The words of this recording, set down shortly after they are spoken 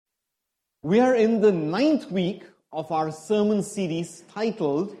We are in the 9th week of our sermon series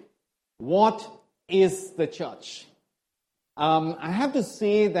titled, What is the Church? I have to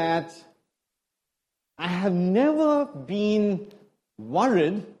say that I have never been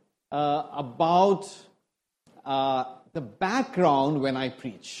worried about the background when I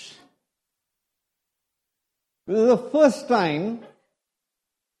preach. This is the first time,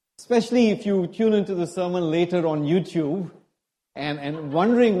 especially if you tune into the sermon later on YouTube, and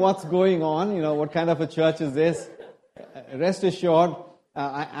wondering what's going on, what kind of a church is this? Rest assured,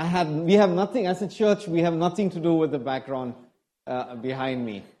 we have nothing, as a church, we have nothing to do with the background behind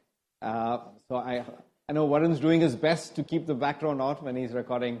me. So I know Varun's doing his best to keep the background out when he's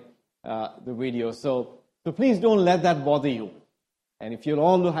recording the video. So please don't let that bother you. And if you're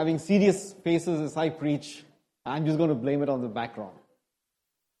all having serious faces as I preach, I'm just going to blame it on the background.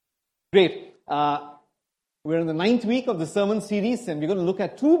 Great. We're in the 9th week of the sermon series, and we're going to look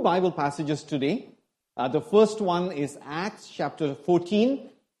at 2 Bible passages today. The first one is Acts chapter 14,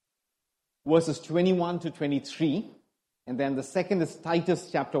 verses 21 to 23. And then the second is Titus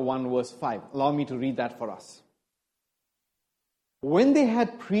chapter 1, verse 5. Allow me to read that for us. When they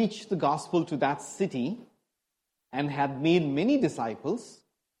had preached the gospel to that city and had made many disciples,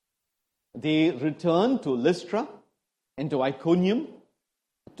 they returned to Lystra and to Iconium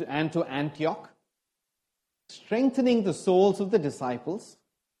and to Antioch, strengthening the souls of the disciples,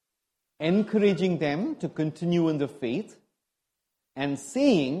 encouraging them to continue in the faith, and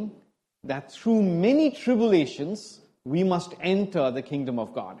saying that through many tribulations we must enter the kingdom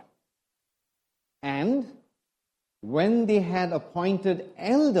of God. And when they had appointed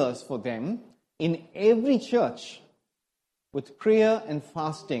elders for them in every church, with prayer and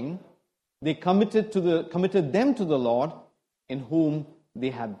fasting, they committed them to the Lord, in whom they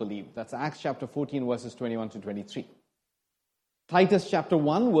had believed. That's Acts chapter 14, verses 21 to 23. Titus chapter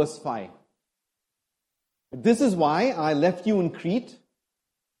 1, verse 5. This is why I left you in Crete,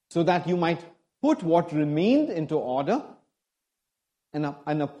 so that you might put what remained into order and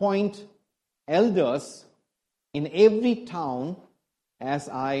appoint elders in every town as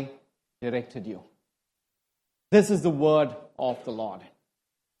I directed you. This is the word of the Lord.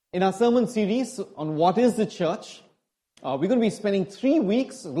 In our sermon series on what is the church, we're going to be spending 3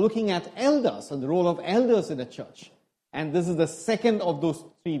 weeks looking at elders and the role of elders in a church. And this is the second of those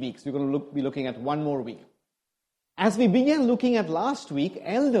 3 weeks. We're going to be looking at one more week. As we began looking at last week,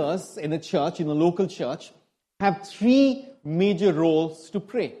 elders in a church, in a local church, have 3 major roles to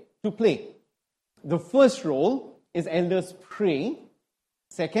play. The first role is elders pray.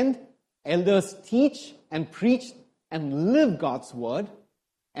 Second, elders teach and preach and live God's word.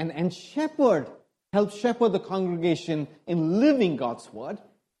 And help shepherd the congregation in living God's word.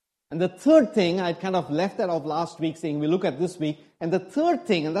 And the third thing, I kind of left that off last week, saying we look at this week. And the third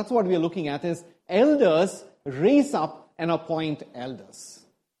thing, and that's what we're looking at, is elders raise up and appoint elders.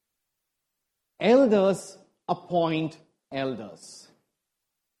 Elders appoint elders.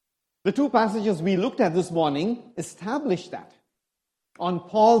 The 2 passages we looked at this morning establish that. On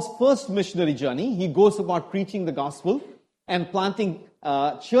Paul's first missionary journey, he goes about preaching the gospel and planting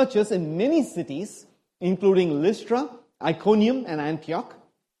churches in many cities, including Lystra, Iconium, and Antioch.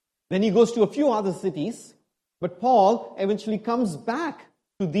 Then he goes to a few other cities, but Paul eventually comes back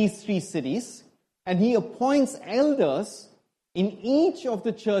to these 3 cities, and he appoints elders in each of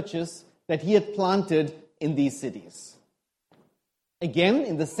the churches that he had planted in these cities. Again,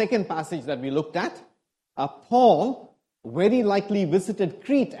 in the second passage that we looked at, Paul very likely visited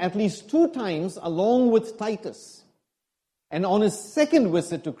Crete at least 2 times along with Titus. And on his second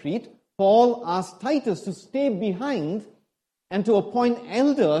visit to Crete, Paul asked Titus to stay behind and to appoint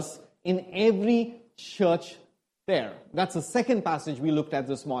elders in every church there. That's the second passage we looked at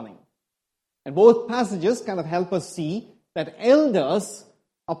this morning. And both passages kind of help us see that elders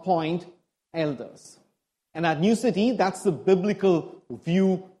appoint elders. And at New City, that's the biblical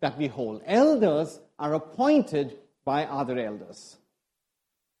view that we hold. Elders are appointed by other elders.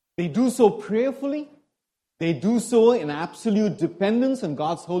 They do so prayerfully. They do so in absolute dependence on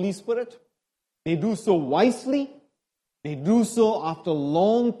God's Holy Spirit. They do so wisely. They do so after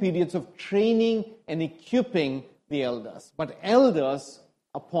long periods of training and equipping the elders. But elders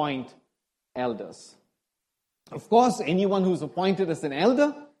appoint elders. Of course, anyone who's appointed as an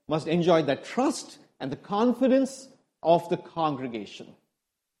elder must enjoy the trust and the confidence of the congregation.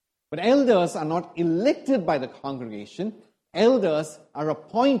 But elders are not elected by the congregation. Elders are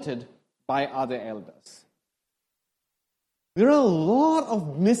appointed by other elders. There are a lot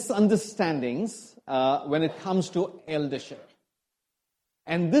of misunderstandings when it comes to eldership.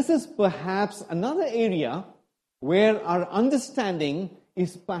 And this is perhaps another area where our understanding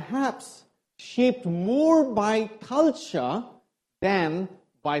is perhaps shaped more by culture than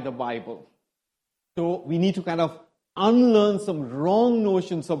by the Bible. So we need to kind of unlearn some wrong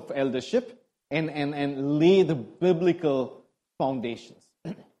notions of eldership and lay the biblical foundations.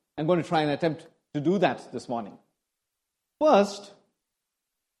 I'm going to try and attempt to do that this morning. First,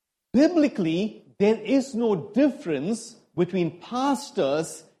 biblically, there is no difference between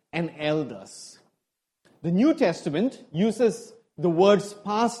pastors and elders. The New Testament uses the words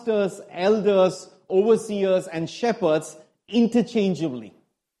pastors, elders, overseers, and shepherds interchangeably.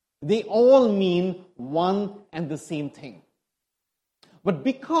 They all mean one and the same thing. But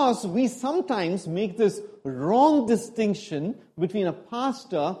because we sometimes make this wrong distinction between a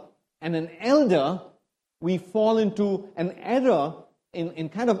pastor and an elder, we fall into an error in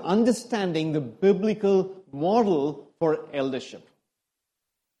kind of understanding the biblical model for eldership.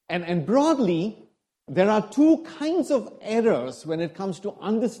 And broadly, there are two kinds of errors when it comes to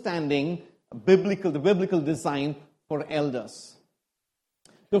understanding the biblical design for elders.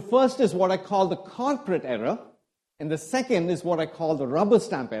 The first is what I call the corporate error, and the second is what I call the rubber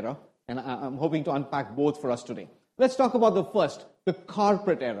stamp error, and I'm hoping to unpack both for us today. Let's talk about the first, the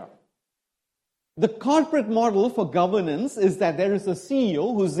corporate error. The corporate model for governance is that there is a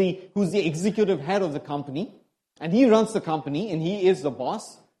CEO who's the executive head of the company, and he runs the company, and he is the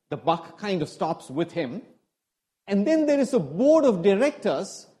boss. The buck kind of stops with him. And then there is a board of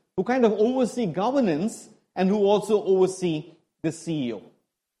directors who kind of oversee governance and who also oversee the CEO.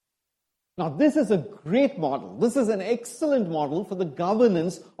 Now, this is a great model. This is an excellent model for the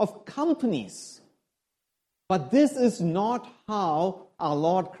governance of companies. But this is not how our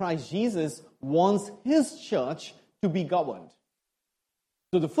Lord Christ Jesus wants his church to be governed.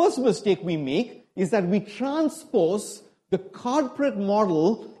 So the first mistake we make is that we transpose the corporate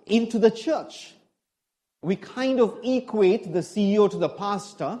model into the church. We kind of equate the CEO to the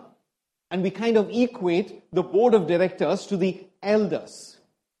pastor, and we kind of equate the board of directors to the elders.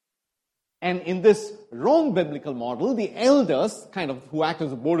 And in this wrong biblical model, the elders, kind of who act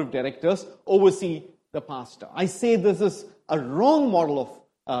as a board of directors, oversee the pastor. I say this is a wrong model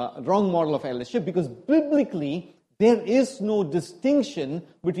of eldership because biblically there is no distinction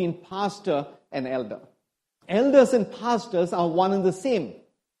between pastor and elder. Elders and pastors are one and the same.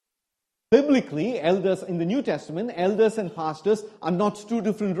 Biblically, elders in the New Testament, elders and pastors are not two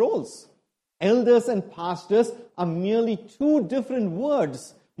different roles. Elders and pastors are merely two different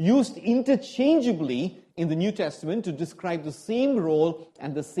words used interchangeably in the New Testament to describe the same role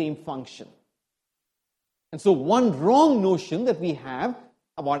and the same function. And so one wrong notion that we have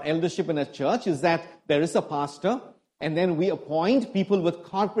about eldership in a church is that there is a pastor, and then we appoint people with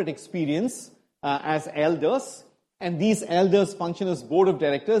corporate experience as elders, and these elders function as board of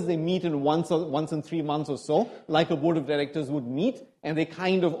directors. They meet in once in 3 months or so, like a board of directors would meet, and they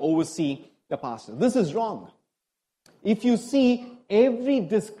kind of oversee the pastor. This is wrong. If you see, every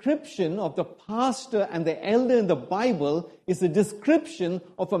description of the pastor and the elder in the Bible is a description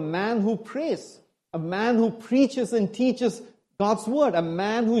of a man who prays, a man who preaches and teaches God's word, a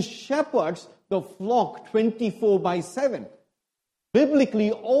man who shepherds the flock 24/7.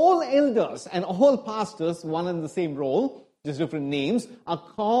 Biblically, all elders and all pastors, one and the same role, just different names, are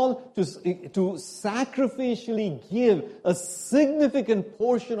called to sacrificially give a significant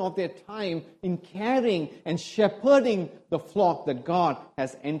portion of their time in caring and shepherding the flock that God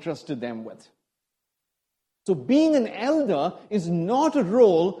has entrusted them with. So being an elder is not a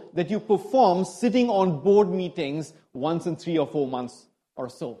role that you perform sitting on board meetings once in 3 or 4 months or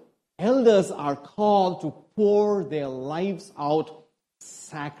so. Elders are called to pour their lives out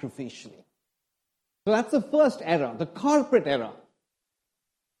sacrificially. So that's the first error, the corporate error.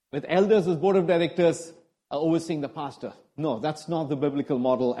 With elders as board of directors overseeing the pastor. No, that's not the biblical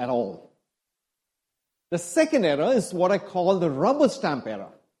model at all. The second error is what I call the rubber stamp error.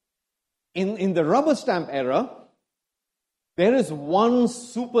 In the rubber stamp error, there is one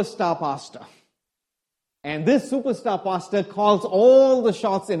superstar pastor. And this superstar pastor calls all the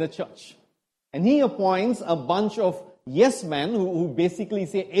shots in a church. And he appoints a bunch of yes men who basically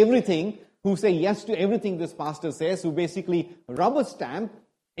say everything, who say yes to everything this pastor says, who basically rubber stamp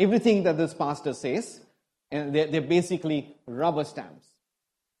everything that this pastor says. And they're basically rubber stamps.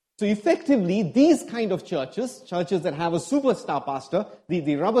 So effectively, these kind of churches that have a superstar pastor,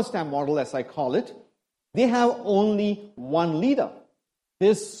 the rubber stamp model as I call it, they have only one leader.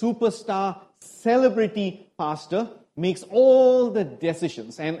 This superstar celebrity pastor makes all the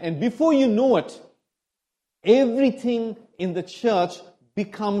decisions. And before you know it, everything in the church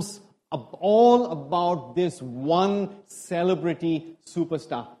becomes all about this one celebrity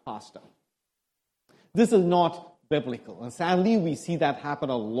superstar pastor. This is not biblical. And sadly, we see that happen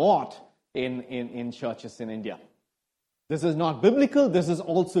a lot in churches in India. This is not biblical. This is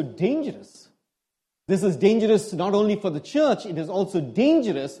also dangerous. This is dangerous not only for the church, it is also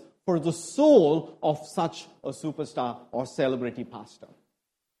dangerous for the soul of such a superstar or celebrity pastor.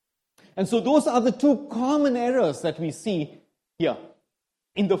 And so those are the two common errors that we see here.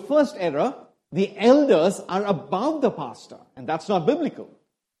 In the first error, the elders are above the pastor, and that's not biblical.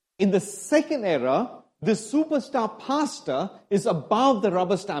 In the second error, the superstar pastor is above the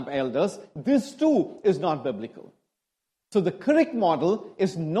rubber stamp elders. This too is not biblical. So the correct model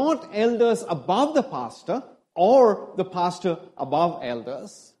is not elders above the pastor or the pastor above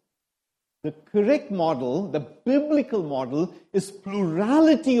elders. The correct model, the biblical model, is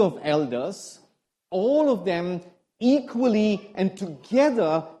plurality of elders, all of them equally and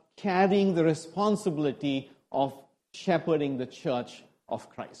together carrying the responsibility of shepherding the church of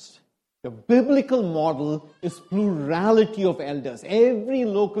Christ. The biblical model is plurality of elders. Every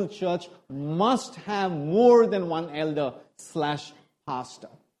local church must have more than one elder/pastor.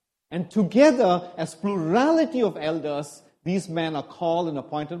 And together, as plurality of elders, these men are called and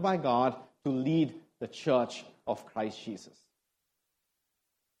appointed by God to lead the church of Christ Jesus.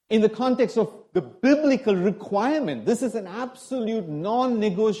 In the context of the biblical requirement, this is an absolute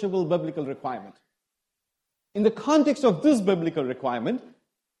non-negotiable biblical requirement. In the context of this biblical requirement,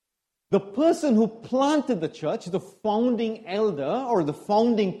 the person who planted the church, the founding elder or the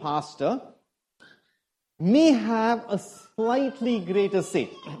founding pastor, may have a slightly greater say.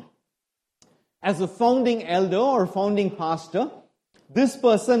 As a founding elder or founding pastor, this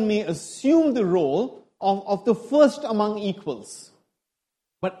person may assume the role of the first among equals.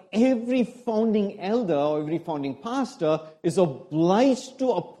 But every founding elder or every founding pastor is obliged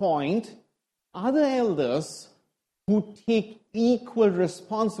to appoint other elders who take equal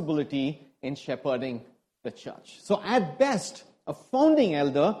responsibility in shepherding the church. So at best, a founding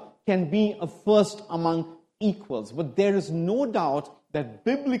elder can be a first among equals. But there is no doubt that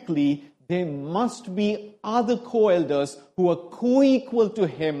biblically there must be other co-elders who are co-equal to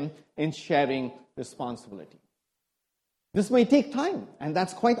him in sharing responsibility. This may take time, and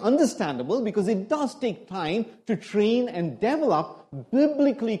that's quite understandable because it does take time to train and develop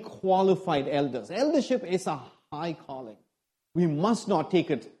biblically qualified elders. Eldership is a high calling. We must not take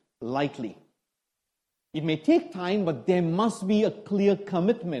it lightly. It may take time, but there must be a clear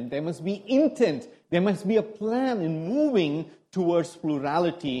commitment. There must be intent. There must be a plan in moving towards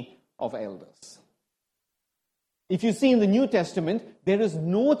plurality of elders. If you see in the New Testament, there is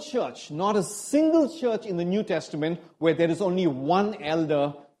no church, not a single church in the New Testament where there is only one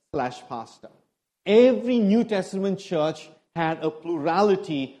elder/pastor. Every New Testament church had a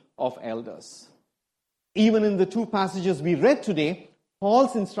plurality of elders. Even in the two passages we read today,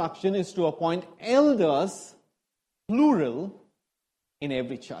 Paul's instruction is to appoint elders, plural, in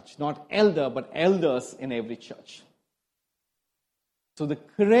every church. Not elder, but elders in every church. So the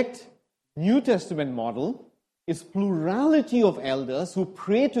correct New Testament model is plurality of elders who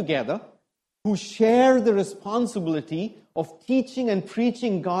pray together, who share the responsibility of teaching and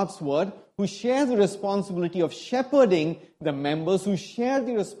preaching God's word, who share the responsibility of shepherding the members, who share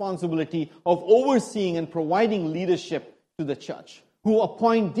the responsibility of overseeing and providing leadership to the church, who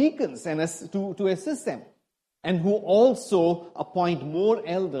appoint deacons and to assist them, and who also appoint more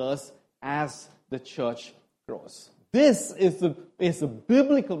elders as the church grows. This is the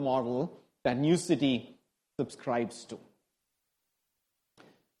biblical model that New City subscribes to.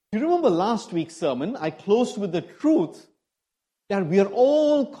 You remember last week's sermon, I closed with the truth that we are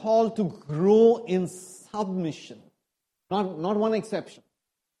all called to grow in submission. Not one exception.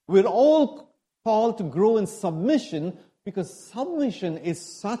 We're all called to grow in submission because submission is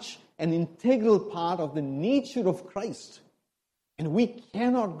such an integral part of the nature of Christ. And we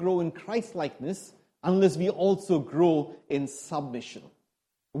cannot grow in Christ-likeness unless we also grow in submission.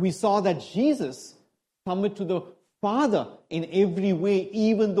 We saw that Jesus submitted to the Father in every way,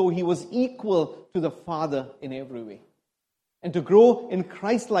 even though he was equal to the Father in every way. And to grow in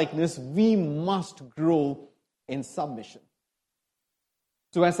Christ-likeness, we must grow in submission.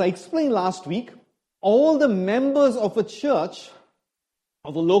 So as I explained last week, all the members of a church,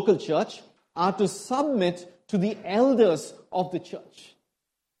 of a local church, are to submit to the elders of the church.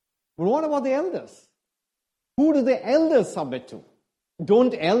 But what about the elders? Who do the elders submit to?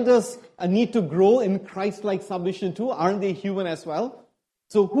 Don't elders need to grow in Christ-like submission too? Aren't they human as well?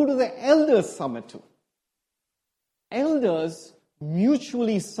 So who do the elders submit to? Elders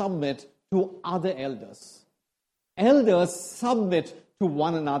mutually submit to other elders. Elders submit to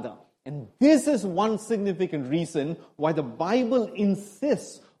one another. And this is one significant reason why the Bible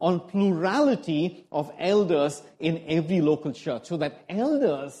insists on plurality of elders in every local church, so that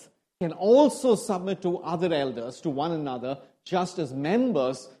elders can also submit to other elders, to one another, just as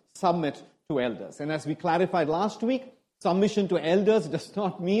members submit to elders. And as we clarified last week, submission to elders does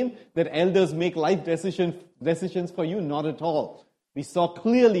not mean that elders make life decisions for you, not at all. We saw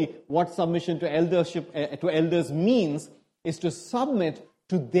clearly what submission to elders means is to submit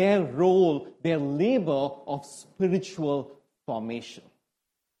to their role, their labor of spiritual formation.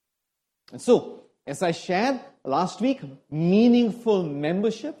 And so, as I shared last week, meaningful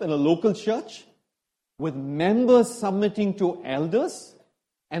membership in a local church with members submitting to elders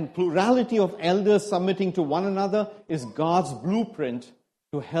and plurality of elders submitting to one another is God's blueprint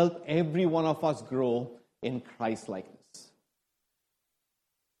to help every one of us grow in Christ-likeness.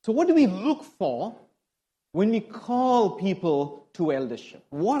 So what do we look for when we call people to eldership?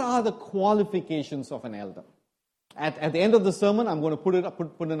 What are the qualifications of an elder? At the end of the sermon, I'm going to put in a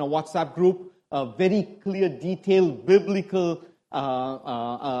WhatsApp group a very clear, detailed, biblical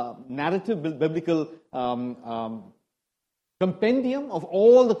narrative, biblical compendium of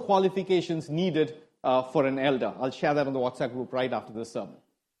all the qualifications needed for an elder. I'll share that on the WhatsApp group right after the sermon.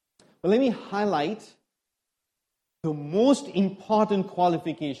 But let me highlight the most important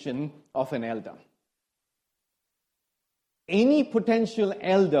qualification of an elder. Any potential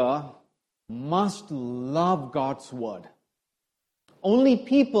elder must love God's word. Only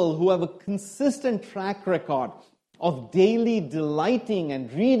people who have a consistent track record of daily delighting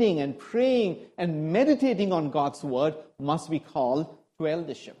and reading and praying and meditating on God's word must be called to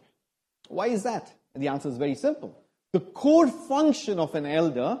eldership. Why is that? And the answer is very simple. The core function of an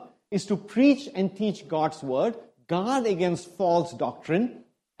elder is to preach and teach God's word, guard against false doctrine,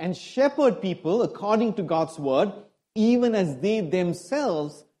 and shepherd people according to God's word, even as they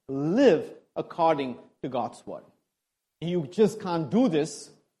themselves live according to God's word. You just can't do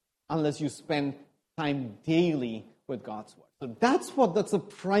this unless you spend time daily with God's word. So that's a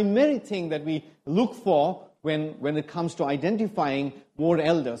primary thing that we look for when it comes to identifying more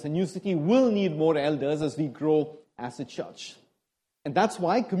elders. And New City will need more elders as we grow as a church. And that's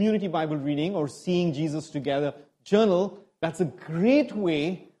why community Bible reading or Seeing Jesus Together journal, that's a great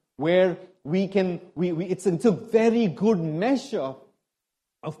way where it's a very good measure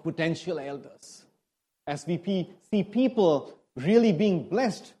of potential elders. As we see people really being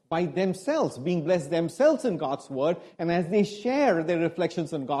blessed by themselves, being blessed themselves in God's word, and as they share their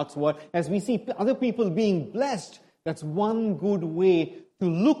reflections on God's word, as we see other people being blessed, that's one good way to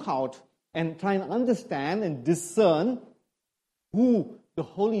look out and try and understand and discern who the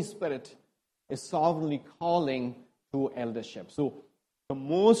Holy Spirit is sovereignly calling to eldership. So the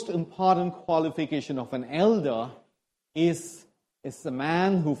most important qualification of an elder is a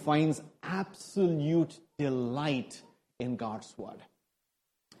man who finds absolute delight in God's word.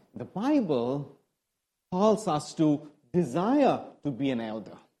 The Bible calls us to desire to be an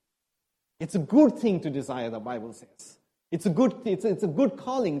elder. It's a good thing to desire, the Bible says. It's a good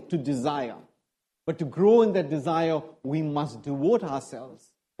calling to desire. But to grow in that desire, we must devote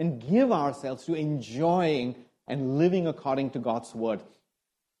ourselves and give ourselves to enjoying and living according to God's word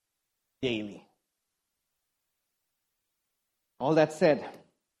daily. All that said,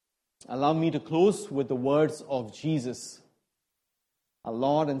 allow me to close with the words of Jesus, our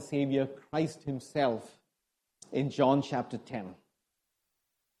Lord and Savior, Christ himself, in John chapter 10.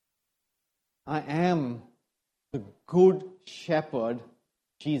 I am the good shepherd,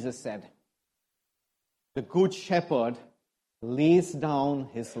 Jesus said. The good shepherd lays down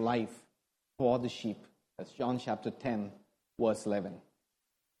his life for the sheep. That's John chapter 10, verse 11.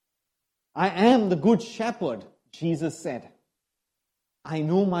 I am the good shepherd, Jesus said. I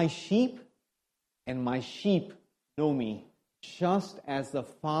know my sheep, and my sheep know me, just as the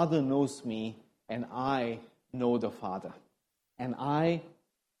Father knows me, and I know the Father. And I,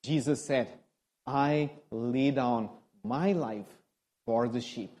 Jesus said, I lay down my life for the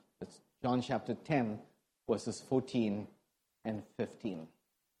sheep. That's John chapter 10, verses 14 and 15.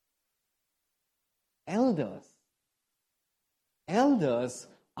 Elders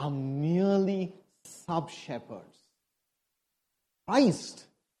are merely sub-shepherds. Christ,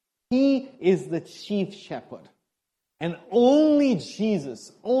 he is the chief shepherd. And only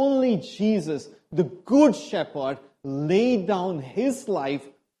Jesus, the good shepherd, laid down his life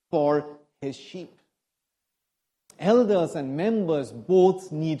for his sheep. Elders and members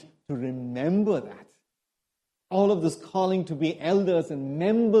both need to remember that. All of this calling to be elders and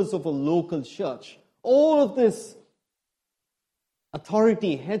members of a local church, all of this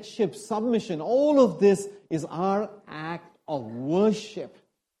authority, headship, submission, all of this is our act of worship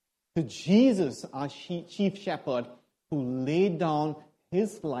to Jesus, our chief shepherd, who laid down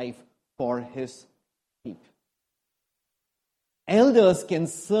his life for his sheep. Elders can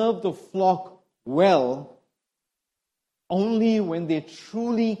serve the flock well only when they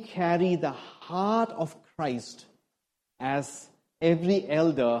truly carry the heart of Christ, as every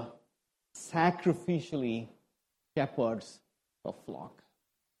elder sacrificially shepherds the flock.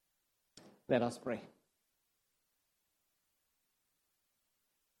 Let us pray.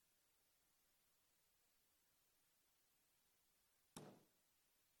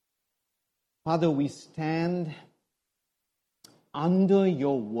 Father, we stand under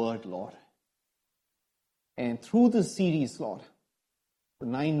your word, Lord. And through the series, Lord, for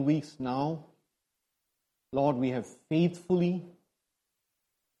 9 weeks now, Lord, we have faithfully,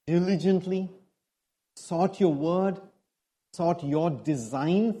 diligently sought your word, sought your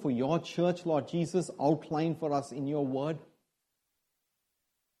design for your church, Lord Jesus, outlined for us in your word.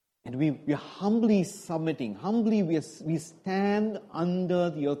 And we are humbly submitting, we stand under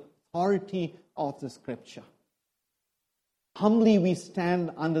the authority of the Scripture. Humbly we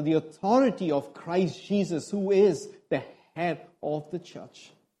stand under the authority of Christ Jesus, who is the head of the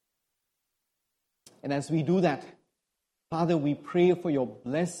church. And as we do that, Father, we pray for your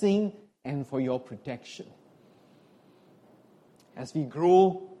blessing and for your protection. As we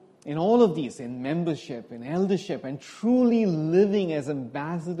grow in all of these, in membership, in eldership, and truly living as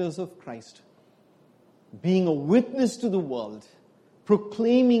ambassadors of Christ, being a witness to the world,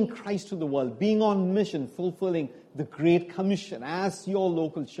 proclaiming Christ to the world, being on mission, fulfilling the Great Commission as your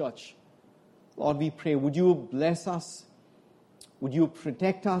local church. Lord, we pray, would you bless us? Would you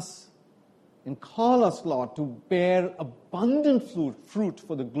protect us? And call us, Lord, to bear abundant fruit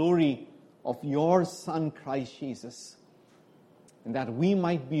for the glory of your Son, Christ Jesus. And that we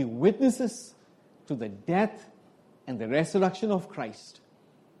might be witnesses to the death and the resurrection of Christ.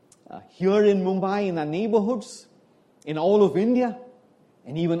 Here in Mumbai, in our neighborhoods, in all of India,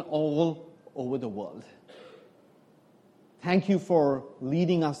 and even all over the world. Thank you for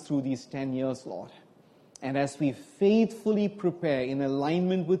leading us through these 10 years, Lord. And as we faithfully prepare in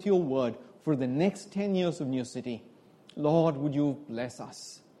alignment with your word for the next 10 years of New City, Lord, would you bless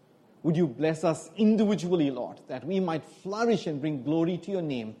us? Would you bless us individually, Lord, that we might flourish and bring glory to your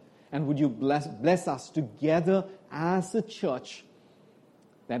name? And would you bless us together as a church,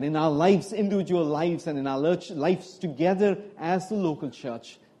 that in our lives, individual lives, and in our lives together as the local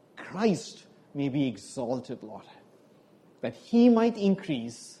church, Christ may be exalted, Lord, that he might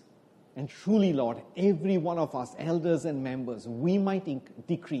increase, and truly, Lord, every one of us, elders and members, we might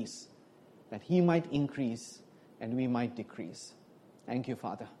decrease, that he might increase, and we might decrease. Thank you,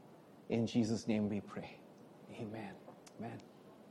 Father. In Jesus' name we pray. Amen. Amen.